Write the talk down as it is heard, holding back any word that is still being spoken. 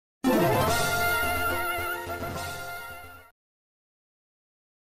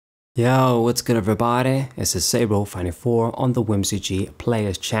Yo, what's good everybody? This is Sabro24 on the Whimsy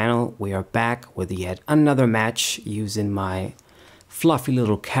Players channel. We are back with yet another match using my fluffy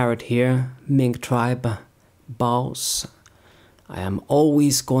little carrot here, Mink Tribe Balls. I am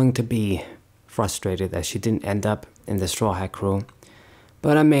always going to be frustrated that she didn't end up in the Straw Hat crew.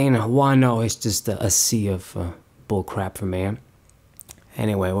 But I mean, Wano is just a sea of bullcrap for me.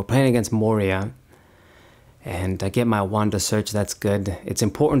 Anyway, we're playing against Moria. And I get my Wanda search, that's good. It's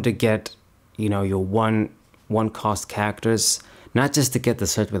important to get, your one cost characters, not just to get the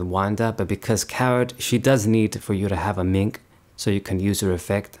search with Wanda, but because Carrot, she does need for you to have a mink so you can use her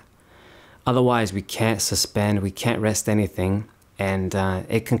effect. Otherwise, we can't suspend, we can't rest anything, and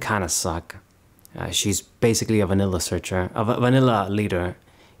it can kind of suck. She's basically a vanilla searcher, a vanilla leader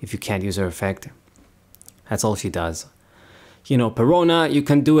if you can't use her effect. That's all she does. Perona, you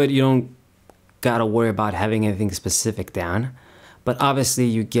can do it, you don't gotta worry about having anything specific down, but obviously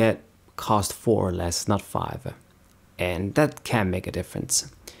you get cost 4 or less, not 5, and that can make a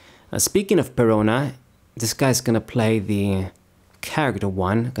difference. Speaking of Perona, this guy's gonna play the character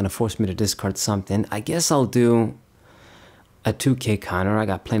one, gonna force me to discard something. I guess I'll do a 2k counter, I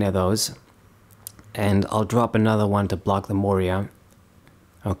got plenty of those, and I'll drop another one to block the Moria.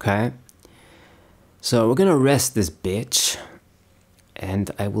 Okay, so we're gonna rest this bitch, and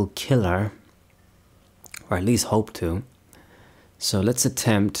I will kill her. Or at least hope to. So let's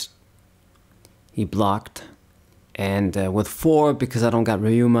attempt. He blocked. And with 4, because I don't got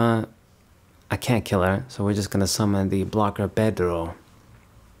Ryuma, I can't kill her. So we're just going to summon the blocker Bedro.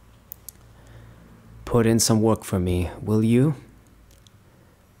 Put in some work for me, will you?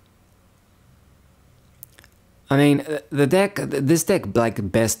 I mean, this deck like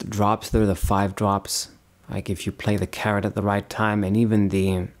best drops through the 5 drops. Like if you play the carrot at the right time, and even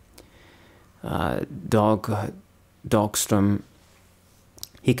the Dogstrom,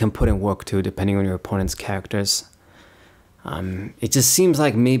 he can put in work too, depending on your opponent's characters. It just seems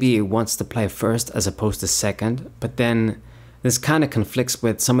like maybe it wants to play first as opposed to second, but then this kind of conflicts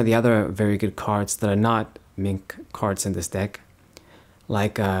with some of the other very good cards that are not Mink cards in this deck,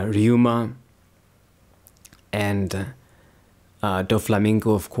 like Ryuma and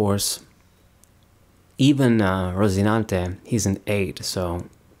Doflamingo, of course. Even Rosinante, he's an 8, so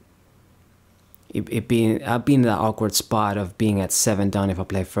I'll be in that awkward spot of being at 7 down if I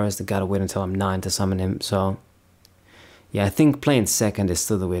play first. I gotta wait until I'm 9 to summon him. So yeah, I think playing second is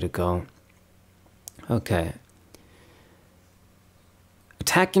still the way to go. Okay.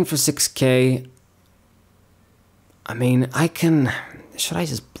 Attacking for 6k. I mean, should I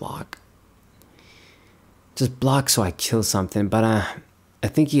just block? Just block so I kill something, but I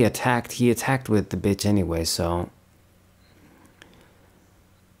think he attacked with the bitch anyway, so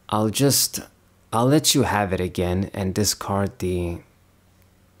I'll let you have it again and discard the...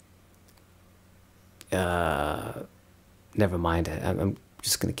 never mind, I'm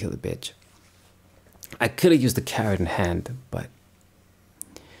just gonna kill the bitch. I could have used the carrot in hand, but...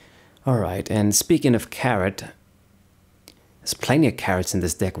 Alright, and speaking of carrot, there's plenty of carrots in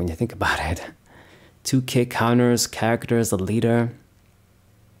this deck when you think about it. 2k counters, characters, the leader.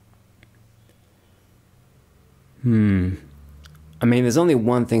 I mean, there's only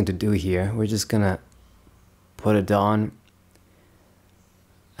one thing to do here. We're just gonna put it on.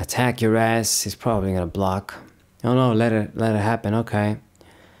 Attack your ass. He's probably gonna block. Oh no, let it happen. Okay.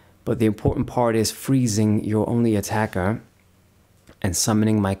 But the important part is freezing your only attacker and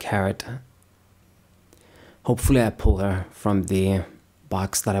summoning my carrot. Hopefully I pull her from the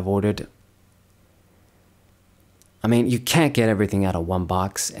box that I've ordered. I mean, you can't get everything out of one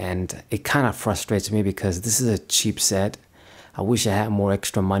box, and it kind of frustrates me because this is a cheap set. I wish I had more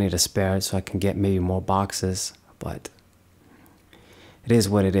extra money to spare so I can get maybe more boxes, but it is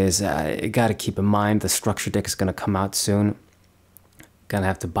what it is. You gotta keep in mind the structure deck is gonna come out soon. Gonna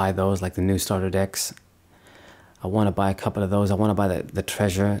have to buy those, like the new starter decks. I want to buy a couple of those. I want to buy the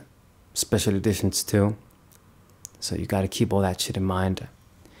treasure special editions too. So you gotta keep all that shit in mind.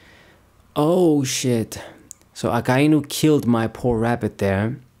 Oh shit. So Akainu killed my poor rabbit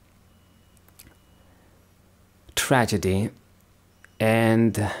there. Tragedy.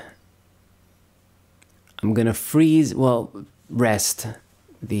 And I'm gonna freeze, well, rest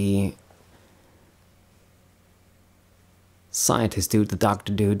the scientist dude, the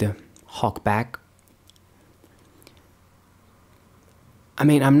doctor dude, Hawkback. I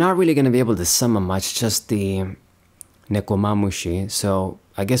mean, I'm not really gonna be able to summon much, just the Nekomamushi, so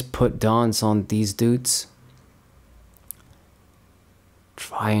I guess put dawns on these dudes.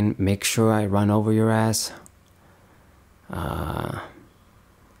 Try and make sure I run over your ass.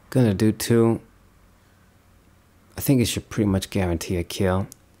 Gonna do 2. I think it should pretty much guarantee a kill.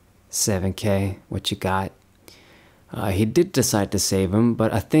 7k, what you got? He did decide to save him,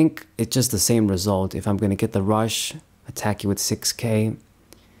 but I think it's just the same result. If I'm going to get the rush, attack you with 6k.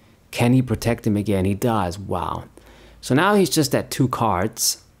 Can he protect him again? He does. Wow. So now he's just at 2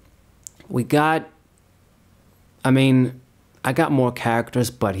 cards. We got... I mean, I got more characters,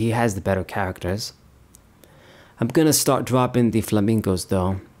 but he has the better characters. I'm going to start dropping the flamingos,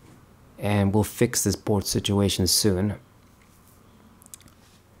 though. And we'll fix this board situation soon.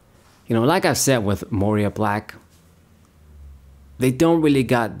 You know, like I've said with Moria Black, they don't really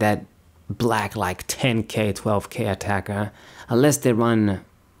got that black like 10k, 12k attacker, unless they run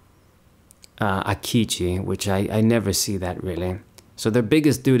Akichi, which I never see that really. So their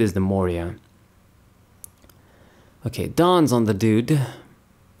biggest dude is the Moria. Okay, Dawn's on the dude.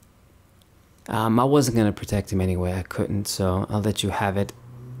 I wasn't going to protect him anyway, I couldn't, so I'll let you have it.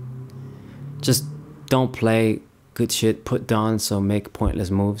 Just don't play good shit, put Dawn, so make pointless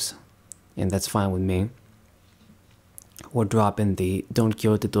moves. And that's fine with me. We're dropping the Don't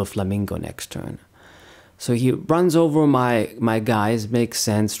Quixote to a Flamingo next turn. So he runs over my guys, makes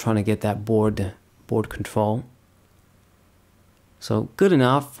sense, trying to get that board control. So good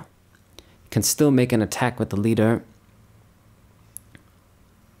enough. Can still make an attack with the leader.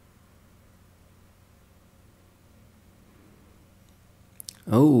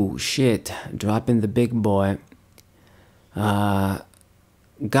 Oh shit, dropping the big boy. Got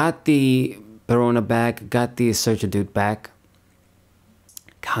the Perona back, got the Searcher dude back.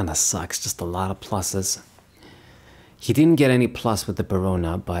 Kinda sucks, just a lot of pluses. He didn't get any plus with the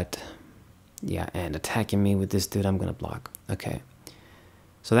Perona, but yeah, and attacking me with this dude, I'm gonna block. Okay,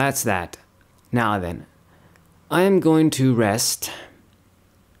 so that's that. Now then, I am going to rest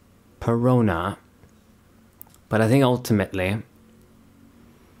Perona, but I think ultimately,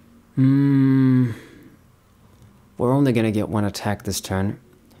 we're only gonna get 1 attack this turn.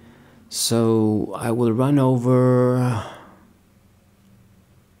 So I will run over.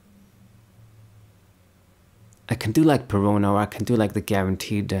 I can do like Perona, or I can do like the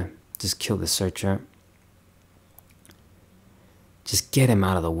guaranteed, just kill the Searcher. Just get him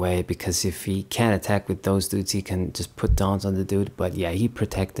out of the way, because if he can't attack with those dudes, he can just put downs on the dude. But yeah, he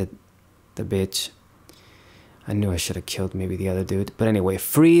protected the bitch. I knew I should have killed maybe the other dude. But anyway,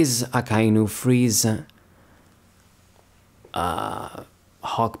 freeze Akainu, freeze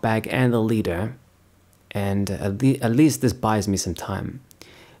Hawkbag and the leader, and at least this buys me some time.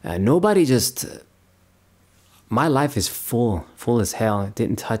 Nobody just... My life is full as hell.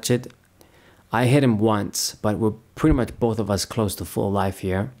 Didn't touch it. I hit him once, but we're pretty much both of us close to full life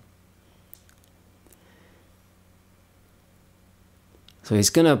here. So he's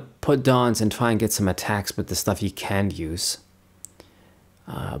gonna put dawns and try and get some attacks with the stuff he can use.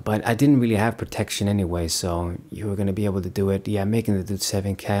 But I didn't really have protection anyway, so you were going to be able to do it. Yeah, making the dude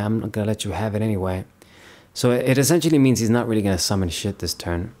 7k, I'm not going to let you have it anyway. So it essentially means he's not really going to summon shit this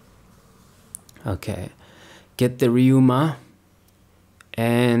turn. Okay. Get the Ryuma.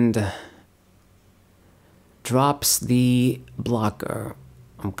 And drops the blocker.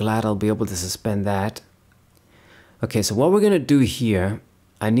 I'm glad I'll be able to suspend that. Okay, so what we're going to do here,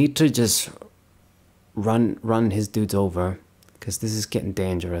 I need to just run his dudes over, because this is getting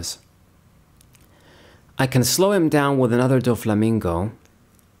dangerous. I can slow him down with another Doflamingo.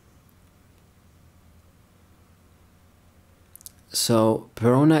 So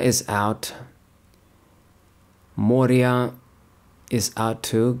Perona is out. Moria is out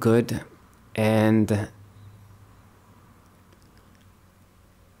too, good. And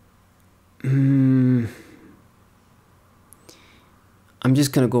I'm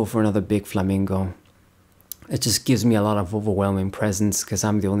just gonna go for another big Flamingo. It just gives me a lot of overwhelming presence, because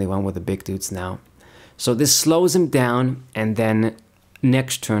I'm the only one with the big dudes now. So this slows him down, and then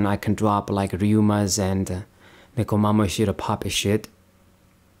next turn I can drop like Ryumas and Nekomamo shit or Papa shit.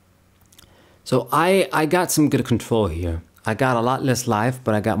 So I got some good control here. I got a lot less life,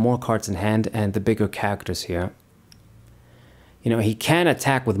 but I got more cards in hand and the bigger characters here. You know, he can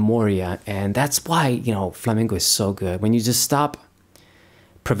attack with Moria, and that's why, you know, Flamingo is so good. When you just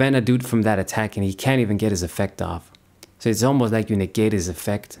prevent a dude from that attack, and he can't even get his effect off. So it's almost like you negate his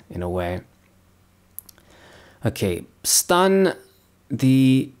effect in a way. Okay, stun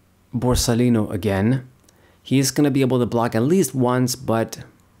the Borsalino again. He's gonna be able to block at least once, but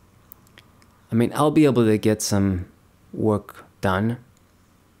I mean, I'll be able to get some work done.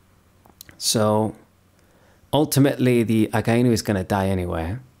 So ultimately the Akainu is gonna die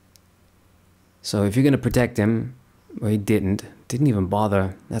anyway. So if you're gonna protect him, well, he didn't even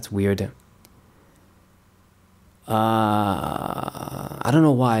bother. That's weird. I don't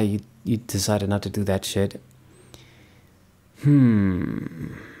know why you decided not to do that shit.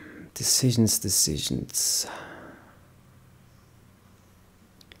 Decisions.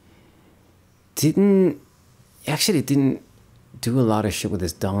 Actually didn't do a lot of shit with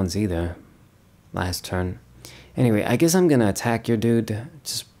his dawns either last turn. Anyway, I guess I'm gonna attack your dude.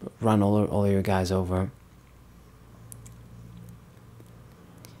 Just run all your guys over.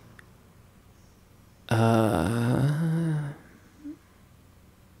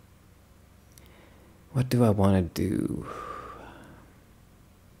 What do I want to do?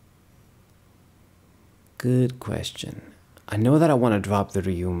 Good question. I know that I want to drop the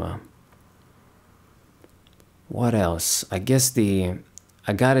Ryuma. What else? I guess I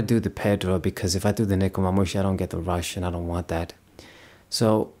gotta do the Pedro, because if I do the Nekomamushi, I don't get the rush, and I don't want that.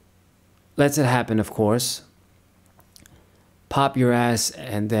 So, lets it happen, of course. Pop your ass,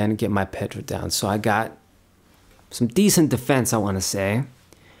 and then get my Pedro down. So I got some decent defense, I want to say.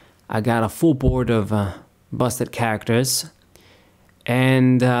 I got a full board of busted characters.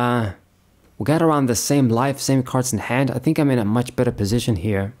 And we got around the same life, same cards in hand. I think I'm in a much better position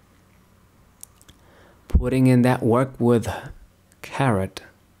here. Putting in that work with Carrot.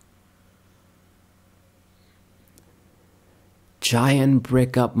 Giant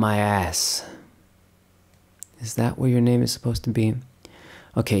brick up my ass. Is that what your name is supposed to be?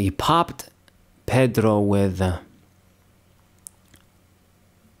 Okay, he popped Pedro with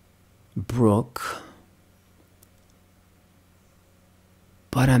Brooke.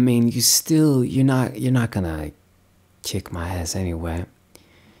 But I mean, you're not gonna kick my ass anyway.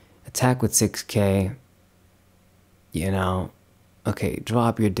 Attack with 6k. You know, okay,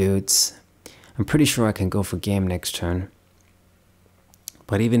 drop your dudes. I'm pretty sure I can go for game next turn.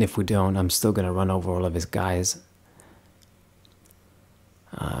 But even if we don't, I'm still gonna run over all of his guys.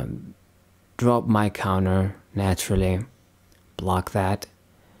 Drop my counter naturally. Block that.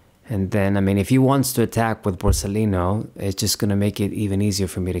 And then, I mean, if he wants to attack with Borsellino, it's just gonna make it even easier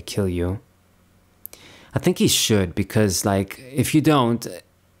for me to kill you. I think he should, because, like, if you don't,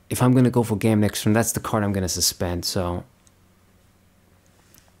 if I'm gonna go for game next turn, that's the card I'm gonna suspend, so...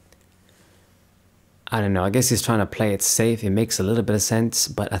 I don't know, I guess he's trying to play it safe. It makes a little bit of sense,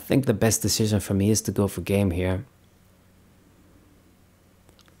 but I think the best decision for me is to go for game here.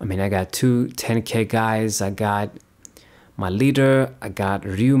 I mean, I got two 10k guys, I got my leader, I got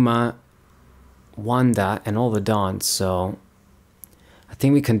Ryuma, Wanda, and all the Dons, so I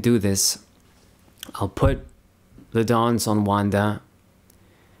think we can do this. I'll put the Dons on Wanda.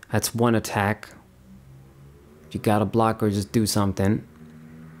 That's one attack. If you got a block or just do something.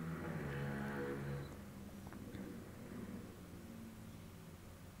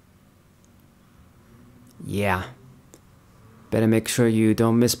 Yeah. Better make sure you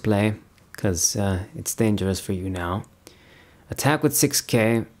don't misplay, because it's dangerous for you now. Attack with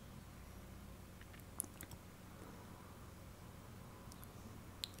 6k.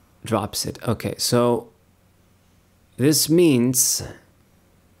 Drops it. Okay, so this means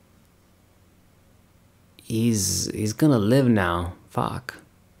he's gonna live now. Fuck.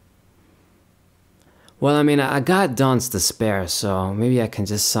 Well, I mean, I got Dons to spare, so maybe I can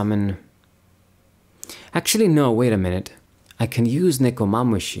just summon... Actually, no, wait a minute. I can use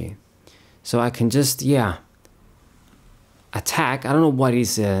Nekomamushi. So I can just, yeah, attack. I don't know what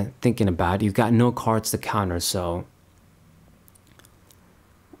he's thinking about. You've got no cards to counter, so...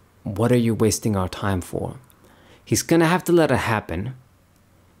 What are you wasting our time for? He's gonna have to let it happen.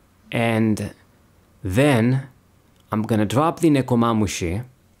 And then I'm gonna drop the Nekomamushi.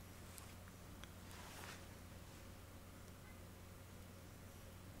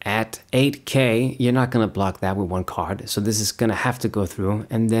 At 8k, you're not gonna block that with one card, so this is gonna have to go through.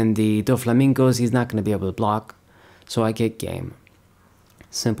 And then the Doflamingos, he's not gonna be able to block, so I get game.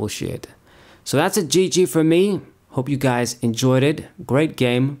 Simple shit. So that's a GG for me. Hope you guys enjoyed it. Great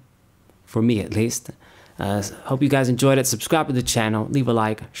game, for me at least. Hope you guys enjoyed it. Subscribe to the channel, leave a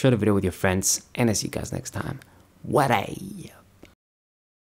like, share the video with your friends, and I'll see you guys next time. What a...